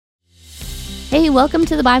Hey, welcome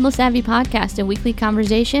to the Bible Savvy Podcast, a weekly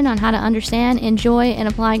conversation on how to understand, enjoy, and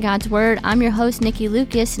apply God's Word. I'm your host, Nikki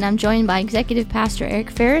Lucas, and I'm joined by Executive Pastor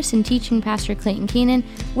Eric Ferris and Teaching Pastor Clayton Keenan.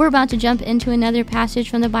 We're about to jump into another passage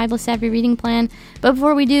from the Bible Savvy reading plan, but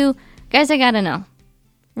before we do, guys, I gotta know.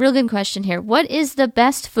 Real good question here. What is the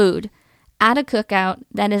best food at a cookout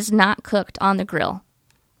that is not cooked on the grill?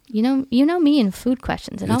 You know me and food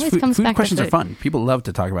questions. It always comes back to food. Food questions are fun. People love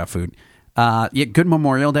to talk about food. Good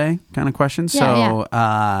Memorial Day kind of questions.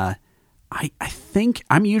 I think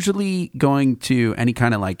I'm usually going to any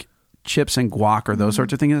kind of like chips and guac or those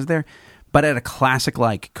sorts of things there. But at a classic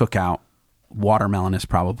like cookout, watermelon is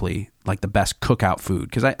probably like the best cookout food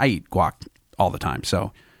because I eat guac all the time.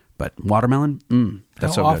 So, but watermelon,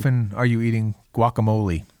 that's so good. How often are you eating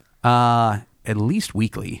guacamole? At least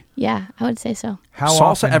weekly. Yeah, I would say so.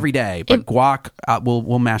 Salsa every day, but guac,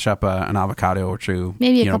 we'll mash up an avocado or two.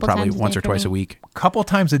 Maybe a couple probably times a once day or twice a week. A couple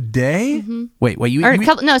times a day? Mm-hmm. Wait, a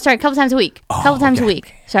couple times a week. A couple times a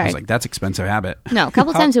week. Sorry. I was like, that's expensive habit. No, a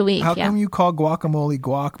couple times a week. How come you call guacamole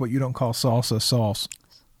guac, but you don't call salsa sauce?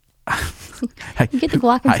 You get the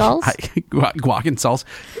guac and sauce? Guac and sauce,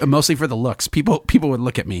 mostly for the looks. People would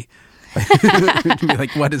look at me be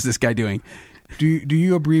like, what is this guy doing? Do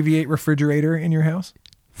you abbreviate refrigerator in your house?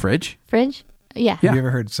 Fridge? Yeah. Have you ever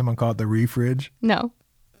heard someone call it the refridge? No.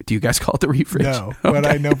 Do you guys call it the refridge? No, but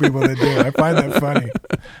I know people that do. I find that funny.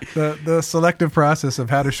 The selective process of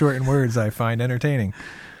how to shorten words I find entertaining.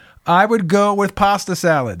 I would go with pasta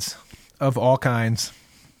salads of all kinds.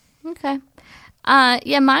 Okay.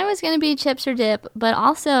 Mine was going to be chips or dip, but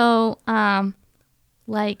also,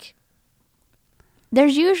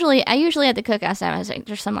 there's usually at the cookhouse, I was like,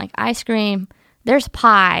 there's some like ice cream, there's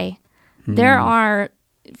pie,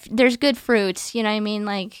 there's good fruits, you know what I mean?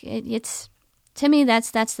 Like, it's, to me, that's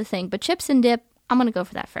the thing. But chips and dip, I'm going to go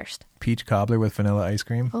for that first. Peach cobbler with vanilla ice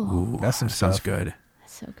cream. Oh, that's some stuff. Sounds good.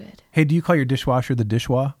 That's so good. Hey, do you call your dishwasher the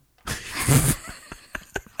dishwa?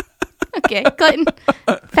 Okay, Clayton,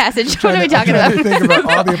 passage. What are we talking about? Think about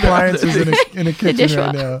all the appliances in a kitchen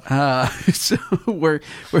right now. So we're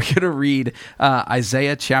going to read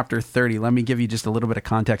Isaiah chapter 30. Let me give you just a little bit of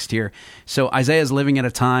context here. So Isaiah is living at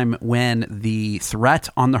a time when the threat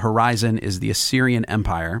on the horizon is the Assyrian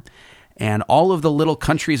Empire. And all of the little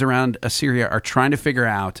countries around Assyria are trying to figure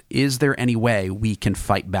out, is there any way we can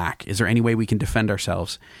fight back? Is there any way we can defend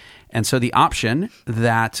ourselves? And so the option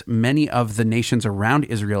that many of the nations around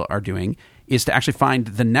Israel are doing is to actually find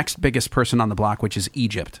the next biggest person on the block, which is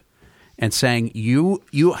Egypt, and saying, you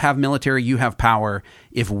have military, you have power.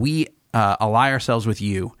 If we ally ourselves with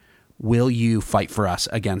you, will you fight for us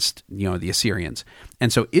against the Assyrians?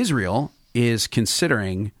 And so Israel is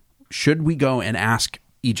considering, should we go and ask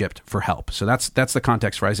Egypt for help? So that's the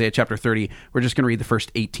context for Isaiah chapter 30. We're just going to read the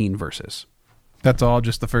first 18 verses. That's all,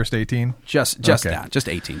 just the first 18? Just okay. That, just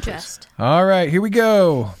 18, please. All right, here we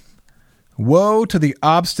go. Woe to the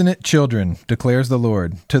obstinate children, declares the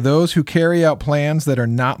Lord, to those who carry out plans that are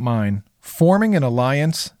not mine, forming an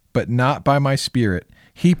alliance, but not by my spirit,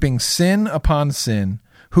 heaping sin upon sin,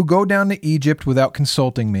 who go down to Egypt without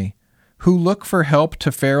consulting me, who look for help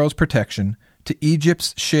to Pharaoh's protection, to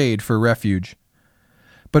Egypt's shade for refuge.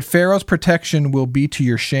 But Pharaoh's protection will be to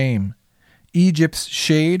your shame. Egypt's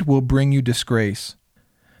shade will bring you disgrace.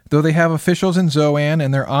 Though they have officials in Zoan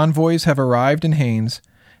and their envoys have arrived in Hanes,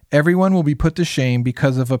 everyone will be put to shame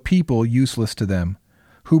because of a people useless to them,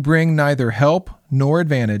 who bring neither help nor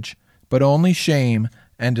advantage, but only shame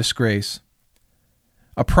and disgrace.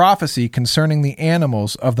 A prophecy concerning the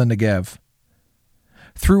animals of the Negev.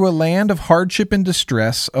 Through a land of hardship and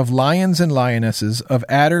distress, of lions and lionesses, of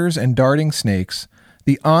adders and darting snakes,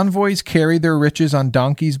 the envoys carry their riches on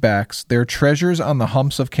donkeys' backs, their treasures on the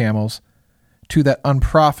humps of camels, to that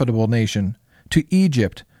unprofitable nation, to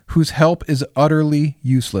Egypt, whose help is utterly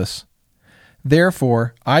useless.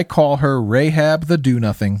 Therefore, I call her Rahab the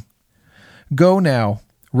Do-Nothing. Go now,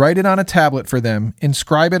 write it on a tablet for them,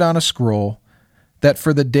 inscribe it on a scroll, that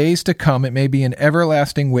for the days to come it may be an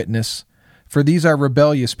everlasting witness. For these are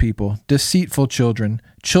rebellious people, deceitful children,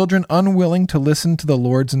 children unwilling to listen to the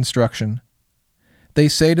Lord's instruction. They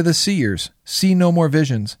say to the seers, see no more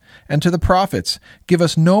visions, and to the prophets, give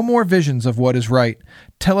us no more visions of what is right.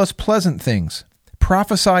 Tell us pleasant things,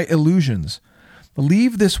 prophesy illusions.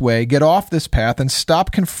 Leave this way, get off this path, and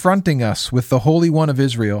stop confronting us with the Holy One of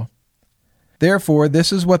Israel. Therefore,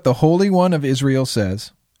 this is what the Holy One of Israel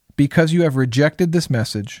says. Because you have rejected this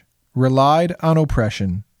message, relied on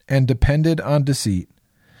oppression, and depended on deceit,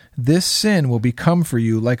 this sin will become for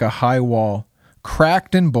you like a high wall,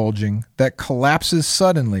 cracked and bulging, that collapses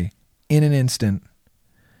suddenly in an instant.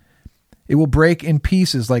 It will break in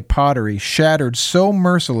pieces like pottery, shattered so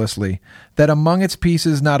mercilessly that among its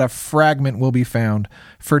pieces not a fragment will be found,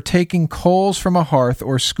 for taking coals from a hearth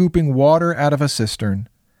or scooping water out of a cistern.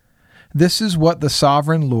 This is what the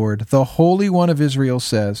sovereign Lord, the Holy One of Israel,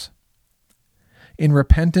 says. In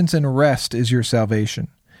repentance and rest is your salvation.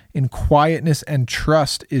 In quietness and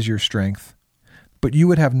trust is your strength. But you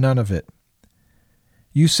would have none of it.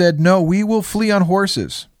 You said, no, we will flee on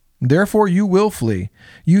horses. Therefore you will flee.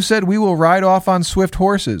 You said, we will ride off on swift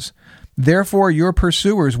horses. Therefore your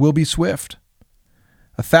pursuers will be swift.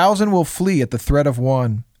 1,000 will flee at the threat of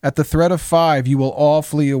one. At the threat of 5 you will all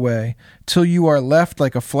flee away, till you are left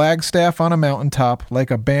like a flagstaff on a mountaintop,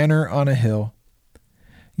 like a banner on a hill.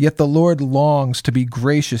 Yet the Lord longs to be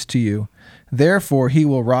gracious to you. Therefore he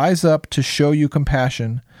will rise up to show you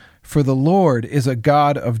compassion. For the Lord is a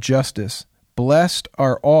God of justice. Blessed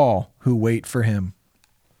are all who wait for him.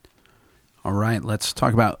 All right, let's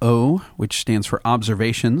talk about O, which stands for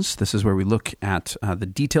observations. This is where we look at the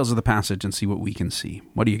details of the passage and see what we can see.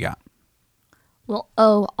 What do you got? Well,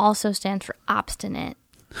 O also stands for obstinate,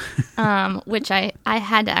 which I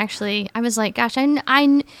had to actually, I was like, gosh, you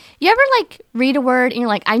ever like read a word and you're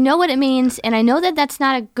like, I know what it means and I know that that's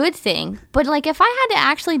not a good thing, but like if I had to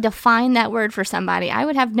actually define that word for somebody, I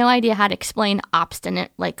would have no idea how to explain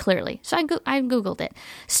obstinate like clearly. So I Googled it.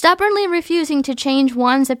 Stubbornly refusing to change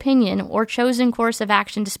one's opinion or chosen course of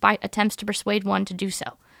action despite attempts to persuade one to do so.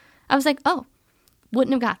 I was like, oh,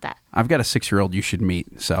 wouldn't have got that. I've got a 6-year-old you should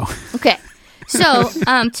meet, so. Okay. So,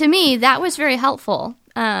 to me, that was very helpful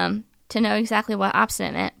to know exactly what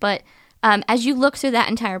obstinate meant. But as you look through that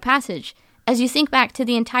entire passage, as you think back to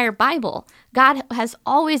the entire Bible, God has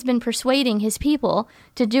always been persuading his people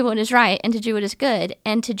to do what is right and to do what is good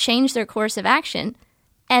and to change their course of action,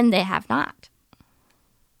 and they have not.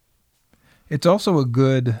 It's also a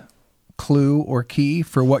good clue or key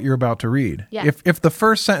for what you're about to read. Yeah. If the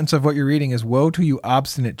first sentence of what you're reading is, woe to you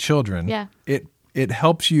obstinate children, yeah. It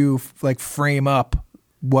helps you like frame up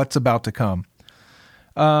what's about to come.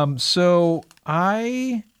 Verse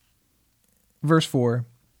 4,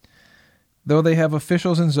 though they have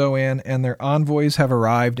officials in Zoan and their envoys have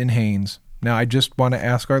arrived in Hanes. Now, I just want to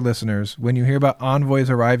ask our listeners, when you hear about envoys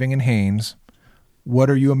arriving in Hanes, what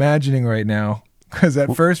are you imagining right now? Because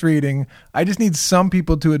at first reading, I just need some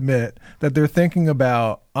people to admit that they're thinking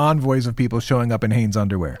about envoys of people showing up in Hanes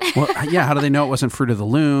underwear. Well, yeah. How do they know it wasn't Fruit of the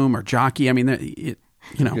Loom or Jockey? I mean,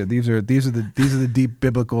 Yeah, these are the deep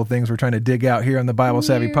biblical things we're trying to dig out here on the Bible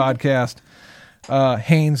Savvy podcast.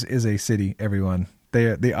 Hanes is a city. Everyone,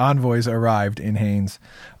 the envoys arrived in Hanes.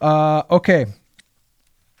 Okay,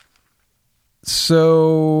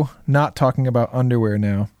 so not talking about underwear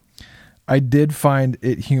now. I did find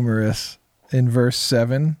it humorous. In verse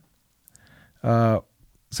 7, so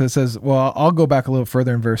it says, well, I'll go back a little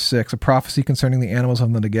further in verse 6. A prophecy concerning the animals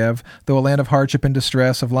of the Negev. Though a land of hardship and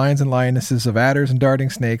distress, of lions and lionesses, of adders and darting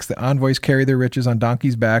snakes, the envoys carry their riches on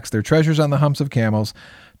donkeys' backs, their treasures on the humps of camels,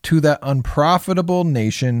 to that unprofitable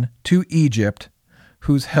nation, to Egypt,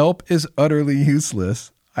 whose help is utterly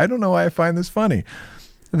useless. I don't know why I find this funny.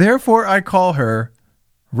 Therefore I call her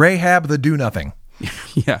Rahab the Do-Nothing.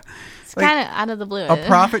 Yeah. It's kind of out of the blue. A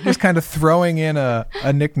prophet just kind of throwing in a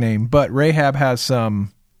nickname, but Rahab has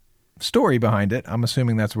some story behind it. I'm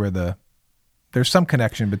assuming that's where there's some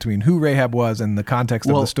connection between who Rahab was and the context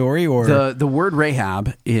of the story. Or the word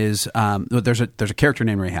Rahab is there's a character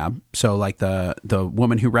named Rahab. So like the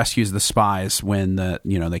woman who rescues the spies when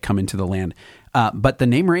they come into the land. But the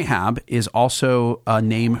name Rahab is also a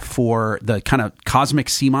name for the kind of cosmic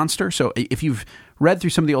sea monster. So if you've read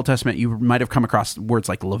through some of the Old Testament, you might have come across words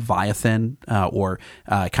like Leviathan or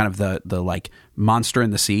kind of the like monster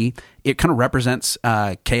in the sea. It kind of represents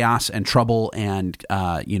chaos and trouble and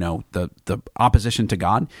the opposition to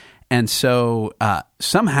God. And so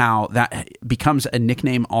somehow that becomes a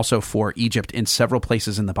nickname also for Egypt in several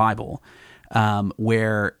places in the Bible,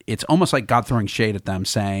 where it's almost like God throwing shade at them,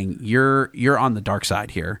 saying, "You're on the dark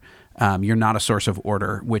side here. You're not a source of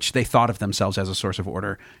order," which they thought of themselves as a source of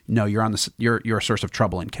order. No, you're a source of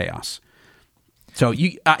trouble and chaos. So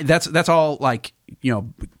that's all like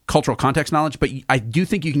cultural context knowledge, but I do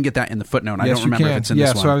think you can get that in the footnote. Yes, I don't remember if it's in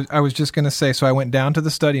this one. So I was just going to say. So I went down to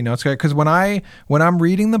the study notes because when I'm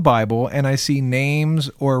reading the Bible and I see names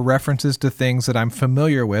or references to things that I'm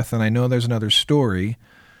familiar with, and I know there's another story,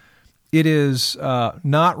 it is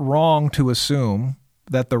not wrong to assume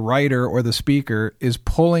that the writer or the speaker is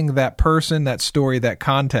pulling that person, that story, that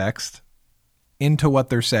context into what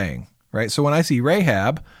they're saying, right? So when I see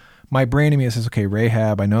Rahab, my brain immediately says, okay,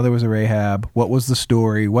 Rahab, I know there was a Rahab. What was the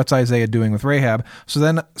story? What's Isaiah doing with Rahab? So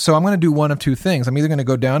I'm going to do one of two things. I'm either going to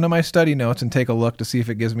go down to my study notes and take a look to see if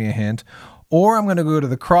it gives me a hint, or I'm going to go to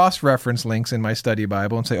the cross-reference links in my study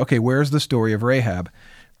Bible and say, okay, where's the story of Rahab?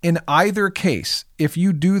 In either case, if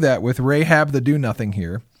you do that with Rahab the do-nothing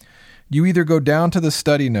here, you either go down to the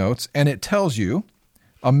study notes and it tells you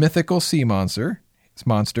a mythical sea monster,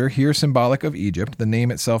 here symbolic of Egypt. The name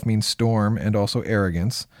itself means storm and also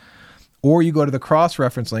arrogance. Or you go to the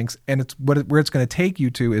cross-reference links, and where it's going to take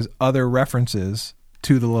you to is other references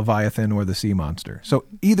to the Leviathan or the sea monster. So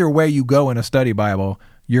either way you go in a study Bible,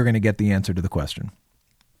 you're going to get the answer to the question.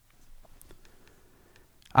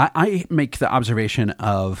 I make the observation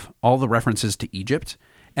of all the references to Egypt,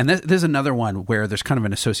 and there's another one where there's kind of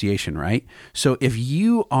an association, right? So if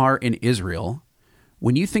you are in Israel,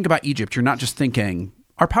 when you think about Egypt, you're not just thinking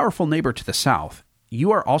our powerful neighbor to the south.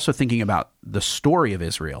 You are also thinking about the story of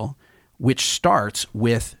Israel, which starts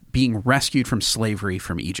with being rescued from slavery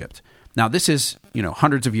from Egypt. Now, this is,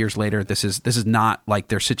 hundreds of years later. This is not like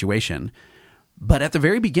their situation. But at the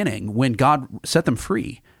very beginning, when God set them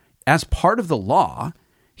free, as part of the law,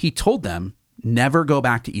 he told them, never go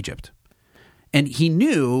back to Egypt. And he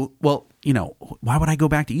knew, well, why would I go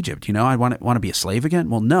back to Egypt? I want to be a slave again?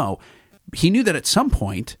 Well, no. He knew that at some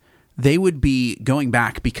point they would be going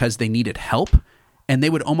back because they needed help, and they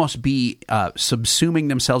would almost be subsuming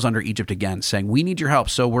themselves under Egypt again, saying, we need your help,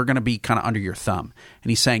 so we're going to be kind of under your thumb. And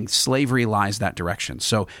he's saying slavery lies that direction.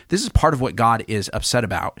 So this is part of what God is upset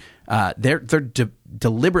about. They're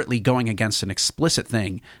deliberately going against an explicit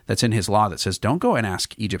thing that's in his law that says, don't go and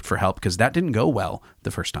ask Egypt for help, because that didn't go well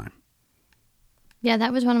the first time. Yeah,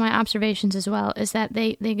 that was one of my observations as well, is that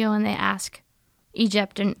they go and they ask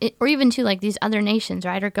Egypt, or even to like these other nations,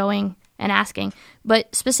 right, are going and asking.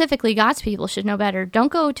 But specifically, God's people should know better.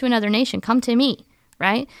 Don't go to another nation. Come to me,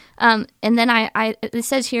 right? And then it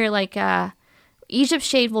says here, like, Egypt's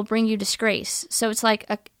shade will bring you disgrace. So it's like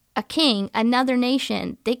a king, another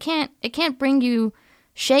nation, it can't bring you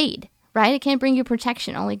shade, right? It can't bring you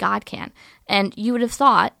protection. Only God can. And you would have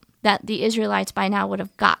thought that the Israelites by now would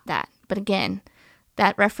have got that. But again,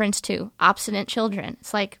 that reference to obstinate children,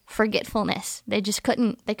 it's like forgetfulness. They just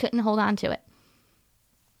couldn't hold on to it.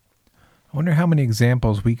 I wonder how many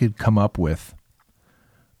examples we could come up with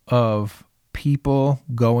of people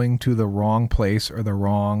going to the wrong place or the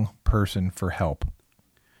wrong person for help.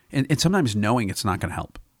 And sometimes knowing it's not going to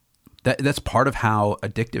help. That's part of how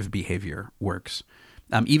addictive behavior works.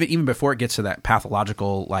 Even before it gets to that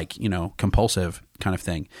pathological, compulsive kind of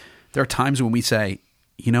thing, there are times when we say,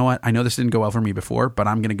 you know what, I know this didn't go well for me before, but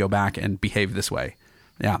I'm going to go back and behave this way.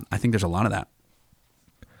 Yeah, I think there's a lot of that.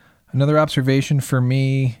 Another observation for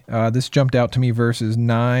me, this jumped out to me, verses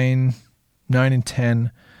 9 and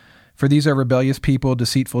 10. For these are rebellious people,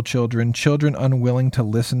 deceitful children unwilling to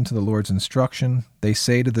listen to the Lord's instruction. They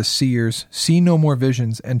say to the seers, see no more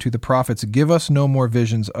visions, and to the prophets, give us no more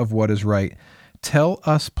visions of what is right. Tell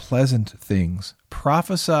us pleasant things.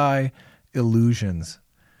 Prophesy illusions.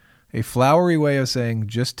 A flowery way of saying,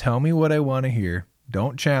 just tell me what I want to hear.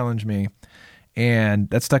 Don't challenge me. And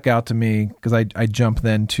that stuck out to me because I jumped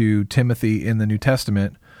then to Timothy in the New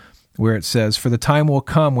Testament, where it says, for the time will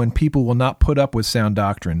come when people will not put up with sound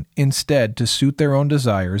doctrine. Instead, to suit their own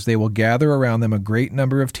desires, they will gather around them a great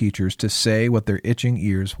number of teachers to say what their itching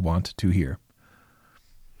ears want to hear.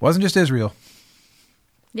 Wasn't just Israel.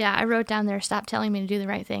 Yeah, I wrote down there, stop telling me to do the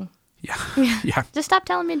right thing. Yeah. Just stop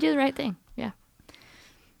telling me to do the right thing. Yeah.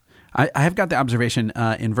 I have got the observation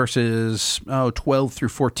in verses 12 through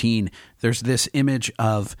 14. There's this image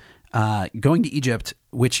of going to Egypt,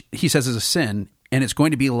 which he says is a sin, and it's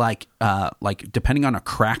going to be like depending on a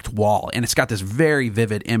cracked wall. And it's got this very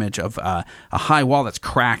vivid image of a high wall that's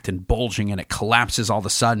cracked and bulging, and it collapses all of a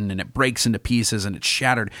sudden, and it breaks into pieces, and it's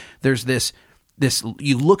shattered. There's this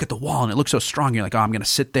you look at the wall, and it looks so strong. You're like, oh, I'm going to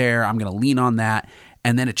sit there. I'm going to lean on that.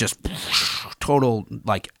 And then it just total,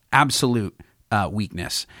 absolute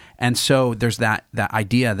weakness. And so there's that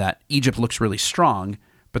idea that Egypt looks really strong,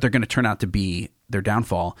 but they're going to turn out to be their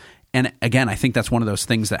downfall. And again, I think that's one of those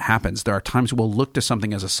things that happens. There are times we'll look to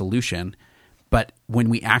something as a solution, but when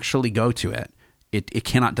we actually go to it, it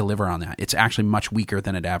cannot deliver on that. It's actually much weaker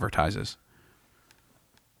than it advertises.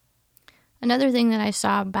 Another thing that I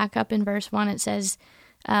saw back up in verse 1, it says,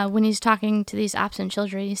 when he's talking to these obstinate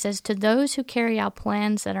children, he says, to those who carry out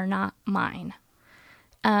plans that are not mine.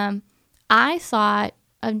 I thought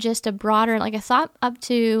of just a broader, I thought up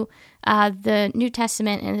to the New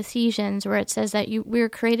Testament in Ephesians, where it says that we were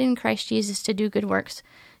created in Christ Jesus to do good works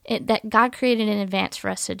that God created in advance for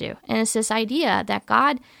us to do. And it's this idea that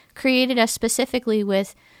God created us specifically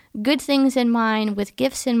with good things in mind, with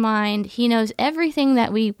gifts in mind. He knows everything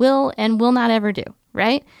that we will and will not ever do,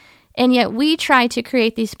 right? And yet we try to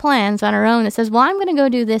create these plans on our own that says, well, I'm going to go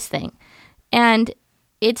do this thing. And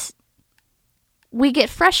we get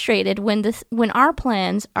frustrated when our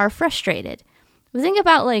plans are frustrated. We think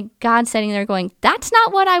about like God sitting there going, that's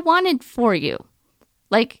not what I wanted for you.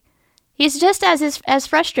 Like, he's just as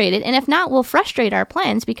frustrated, and if not, we'll frustrate our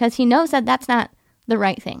plans because he knows that that's not the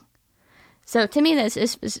right thing. So to me, this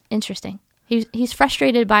is interesting. He's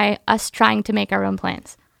frustrated by us trying to make our own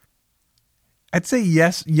plans. I'd say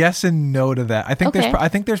yes and no to that. I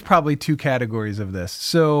think there's probably two categories of this.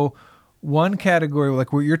 So one category,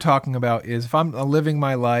 like what you're talking about, is if I'm living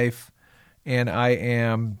my life and I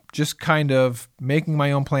am just kind of making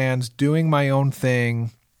my own plans, doing my own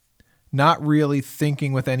thing, not really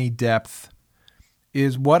thinking with any depth,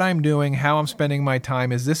 is what I'm doing, how I'm spending my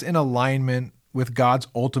time, is this in alignment with God's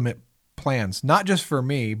ultimate plans? Not just for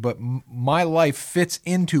me, but my life fits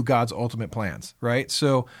into God's ultimate plans, right?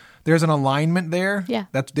 So there's an alignment there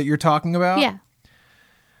that you're talking about. Yeah.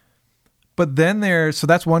 But then so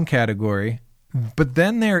that's one category. But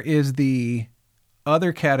then there is the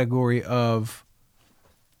other category of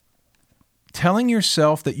telling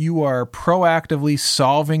yourself that you are proactively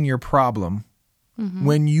solving your problem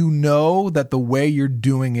when you know that the way you're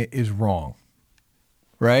doing it is wrong,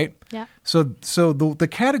 right? Yeah. So the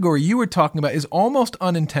category you were talking about is almost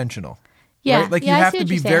unintentional. Yeah. Right? Like you have to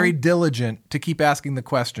be very diligent to keep asking the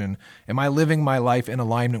question, am I living my life in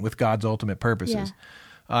alignment with God's ultimate purposes?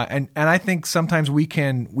 Yeah. And I think sometimes we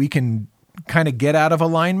can kind of get out of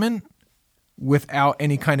alignment without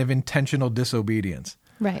any kind of intentional disobedience.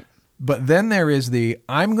 Right. But then there is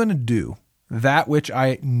I'm going to do that which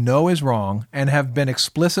I know is wrong and have been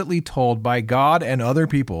explicitly told by God and other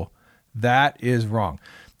people that is wrong.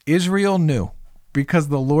 Israel knew, because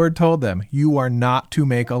the Lord told them, you are not to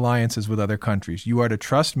make alliances with other countries. You are to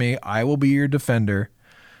trust me. I will be your defender.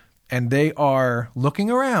 And they are looking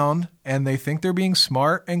around and they think they're being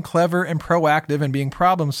smart and clever and proactive and being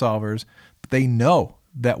problem solvers. But they know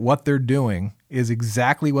that what they're doing is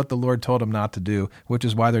exactly what the Lord told them not to do, which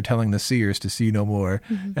is why they're telling the seers to see no more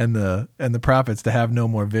and the prophets to have no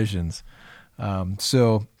more visions.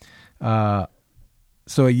 So a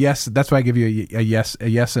yes, that's why I give you a yes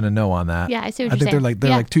and a no on that. Yeah, I see what I you're think saying. they're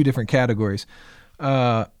like two different categories.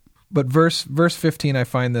 But verse 15, I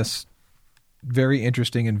find this very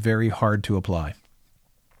interesting and very hard to apply.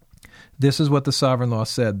 This is what the sovereign law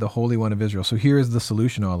said, the Holy One of Israel. So here is the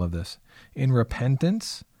solution to all of this. In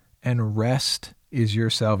repentance and rest is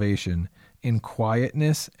your salvation. In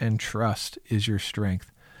quietness and trust is your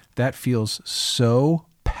strength. That feels so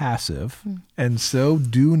passive and so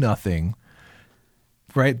do nothing,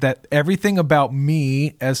 right? That everything about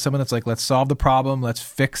me as someone that's like, let's solve the problem, let's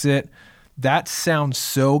fix it, that sounds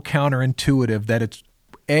so counterintuitive that it's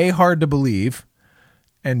A, hard to believe,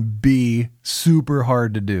 and B, super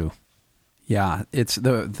hard to do. Yeah, it's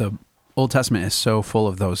the Old Testament is so full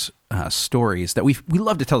of those stories that we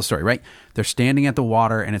love to tell the story, right? They're standing at the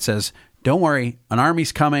water and it says, don't worry, an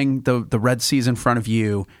army's coming, the Red Sea's in front of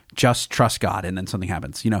you, just trust God, and then something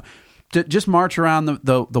happens. Just march around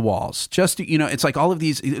the walls. Just, it's like all of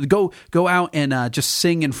these, go out and just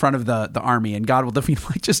sing in front of the army and God will defeat,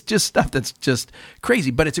 like just stuff that's just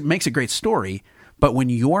crazy, but it makes a great story. But when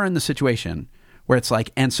you're in the situation where it's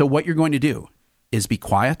like, and so what you're going to do is be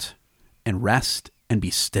quiet and rest and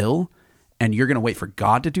be still, and you're going to wait for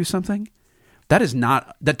God to do something, that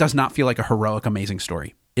does not feel like a heroic, amazing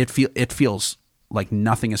story. It feels like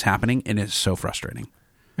nothing is happening, and it's so frustrating.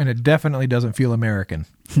 And it definitely doesn't feel American.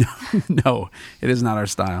 No, it is not our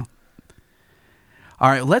style. All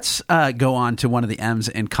right, let's go on to one of the M's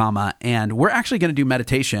in comma, and we're actually going to do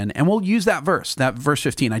meditation, and we'll use that verse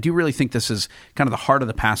 15. I do really think this is kind of the heart of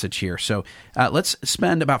the passage here. So let's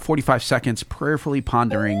spend about 45 seconds prayerfully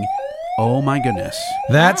pondering. Oh my goodness.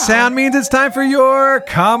 That sound means it's time for your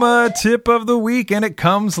comma tip of the week, and it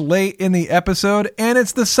comes late in the episode, and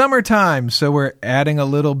it's the summertime, so we're adding a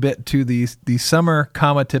little bit to the summer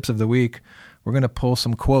comma tips of the week. We're going to pull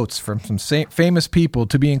some quotes from some famous people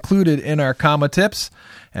to be included in our comma tips,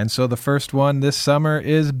 and so the first one this summer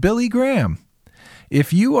is Billy Graham.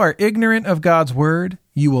 If you are ignorant of God's word,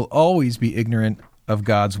 you will always be ignorant of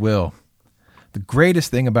God's will. The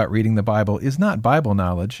greatest thing about reading the Bible is not Bible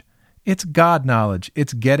knowledge. It's God knowledge.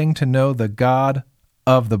 It's getting to know the God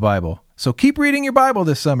of the Bible. So keep reading your Bible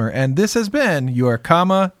this summer, and this has been your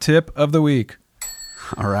comma tip of the week.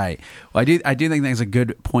 All right. Well, I do think that's a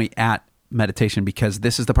good point at meditation, because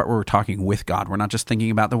this is the part where we're talking with God. We're not just thinking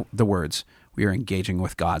about the words. We are engaging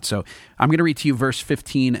with God. So I'm going to read to you verse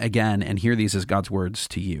 15 again and hear these as God's words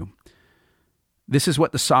to you. This is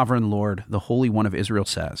what the sovereign Lord, the Holy One of Israel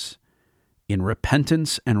says. In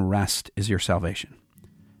repentance and rest is your salvation.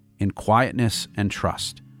 In quietness and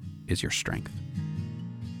trust is your strength.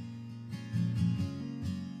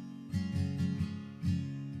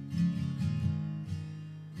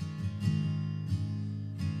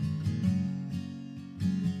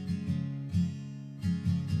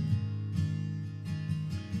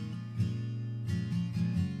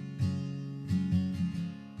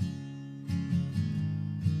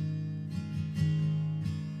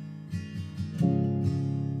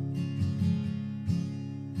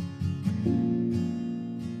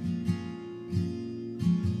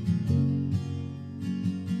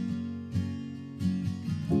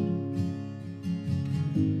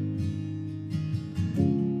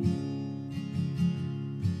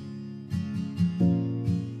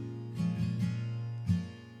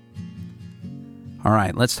 All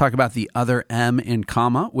right, let's talk about the other M in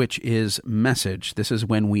comma, which is message. This is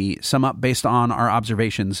when we sum up based on our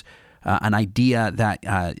observations an idea that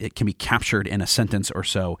it can be captured in a sentence or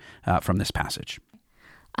so from this passage.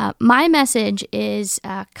 My message is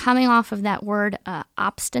coming off of that word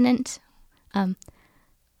obstinate.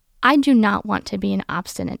 I do not want to be an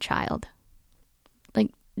obstinate child.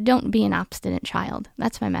 Like, don't be an obstinate child.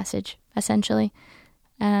 That's my message, essentially.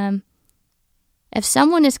 If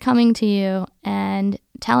someone is coming to you and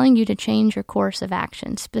telling you to change your course of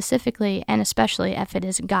action, specifically and especially if it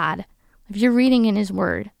is God, if you're reading in His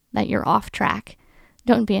Word that you're off track,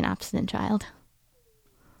 don't be an obstinate child.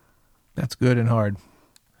 That's good and hard.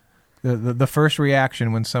 The first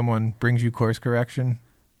reaction when someone brings you course correction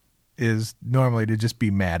is normally to just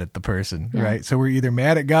be mad at the person, right? So we're either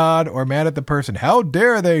mad at God or mad at the person. How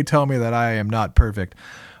dare they tell me that I am not perfect?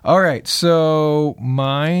 All right, so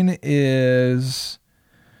mine is,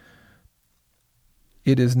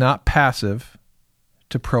 it is not passive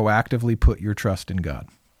to proactively put your trust in God.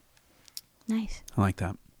 Nice. I like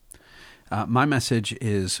that. My message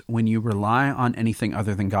is, when you rely on anything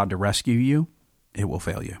other than God to rescue you, it will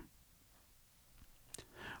fail you.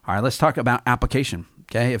 All right, let's talk about application.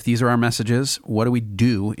 Okay, if these are our messages, what do we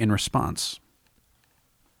do in response?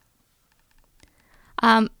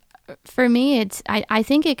 For me, I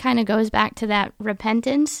think it kind of goes back to that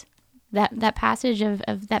repentance, that passage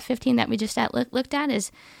of that 15 that we just looked at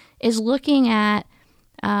is looking at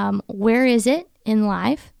where is it in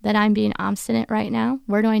life that I'm being obstinate right now?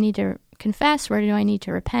 Where do I need to confess? Where do I need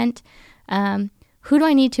to repent? Who do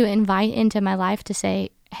I need to invite into my life to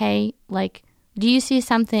say, hey, like, do you see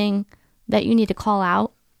something that you need to call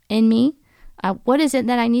out in me? What is it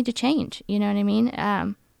that I need to change? You know what I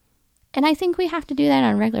mean? And I think we have to do that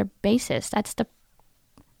on a regular basis. That's the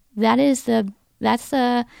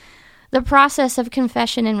process of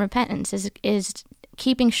confession and repentance is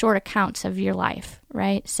keeping short accounts of your life,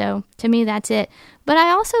 right? So to me, that's it. But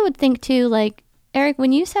I also would think too, like, Eric,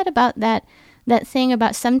 when you said about that thing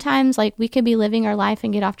about sometimes like we could be living our life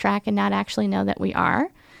and get off track and not actually know that we are.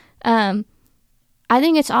 I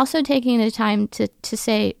think it's also taking the time to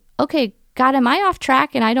say, okay, God, am I off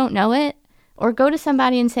track and I don't know it? Or go to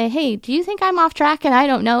somebody and say, hey, do you think I'm off track and I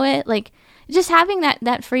don't know it? Like, just having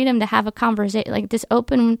that freedom to have a conversation, like this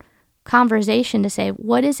open conversation to say,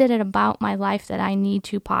 what is it about my life that I need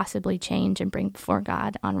to possibly change and bring before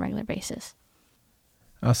God on a regular basis?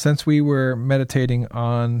 Since we were meditating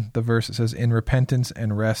on the verse that says, in repentance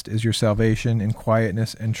and rest is your salvation, in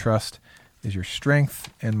quietness and trust is your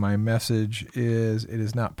strength. And my message is, it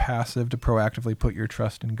is not passive to proactively put your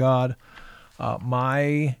trust in God.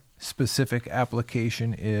 My specific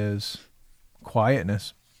application is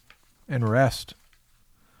quietness and rest,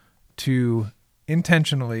 to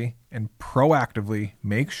intentionally and proactively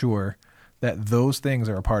make sure that those things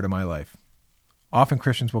are a part of my life. Often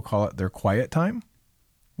Christians will call it their quiet time,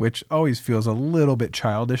 which always feels a little bit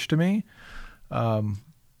childish to me. But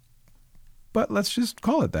let's just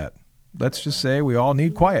call it that. Let's just say we all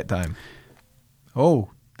need quiet time.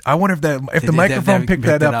 Oh, I wonder if the microphone picked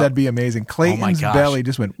that up, that'd be amazing. Clayton's belly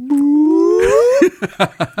just went.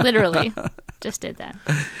 Literally, just did that.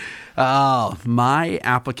 Oh, my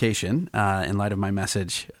application in light of my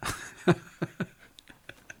message.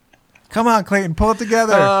 Come on, Clayton, pull it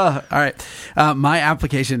together. All right. My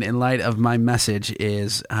application in light of my message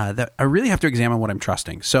is that I really have to examine what I'm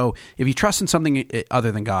trusting. So if you trust in something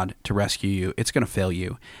other than God to rescue you, it's going to fail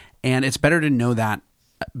you. And it's better to know that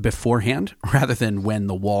beforehand rather than when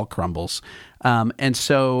the wall crumbles. And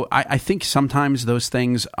so I think sometimes those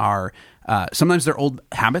things are, sometimes they're old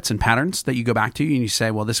habits and patterns that you go back to and you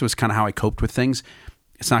say, well, this was kind of how I coped with things.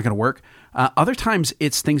 It's not going to work. Other times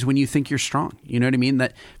it's things when you think you're strong. You know what I mean?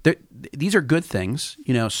 That these are good things,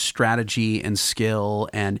 strategy and skill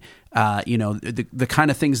and the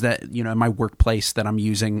kind of things that, in my workplace that I'm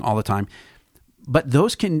using all the time. But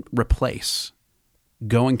those can replace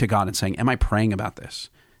going to God and saying, am I praying about this?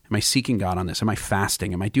 Am I seeking God on this? Am I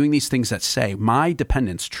fasting? Am I doing these things that say my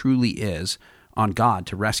dependence truly is on God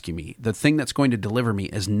to rescue me? The thing that's going to deliver me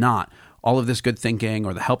is not all of this good thinking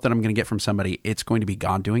or the help that I'm going to get from somebody. It's going to be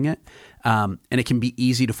God doing it. And it can be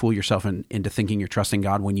easy to fool yourself into thinking you're trusting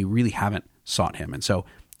God when you really haven't sought him. And so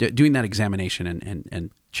doing that examination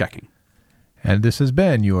and checking. And this has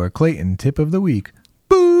been your Clayton Tip of the Week.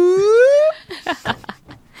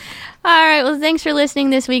 All right, well, thanks for listening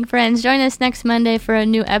this week, friends. Join us next Monday for a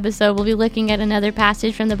new episode. We'll be looking at another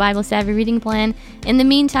passage from the Bible Savvy reading plan. In the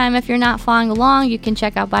meantime, if you're not following along, you can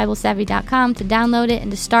check out BibleSavvy.com to download it and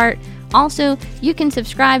to start. Also, you can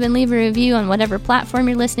subscribe and leave a review on whatever platform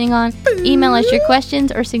you're listening on. Email us your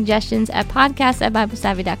questions or suggestions at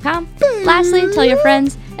podcast@BibleSavvy.com. Lastly, tell your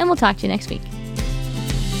friends, and we'll talk to you next week.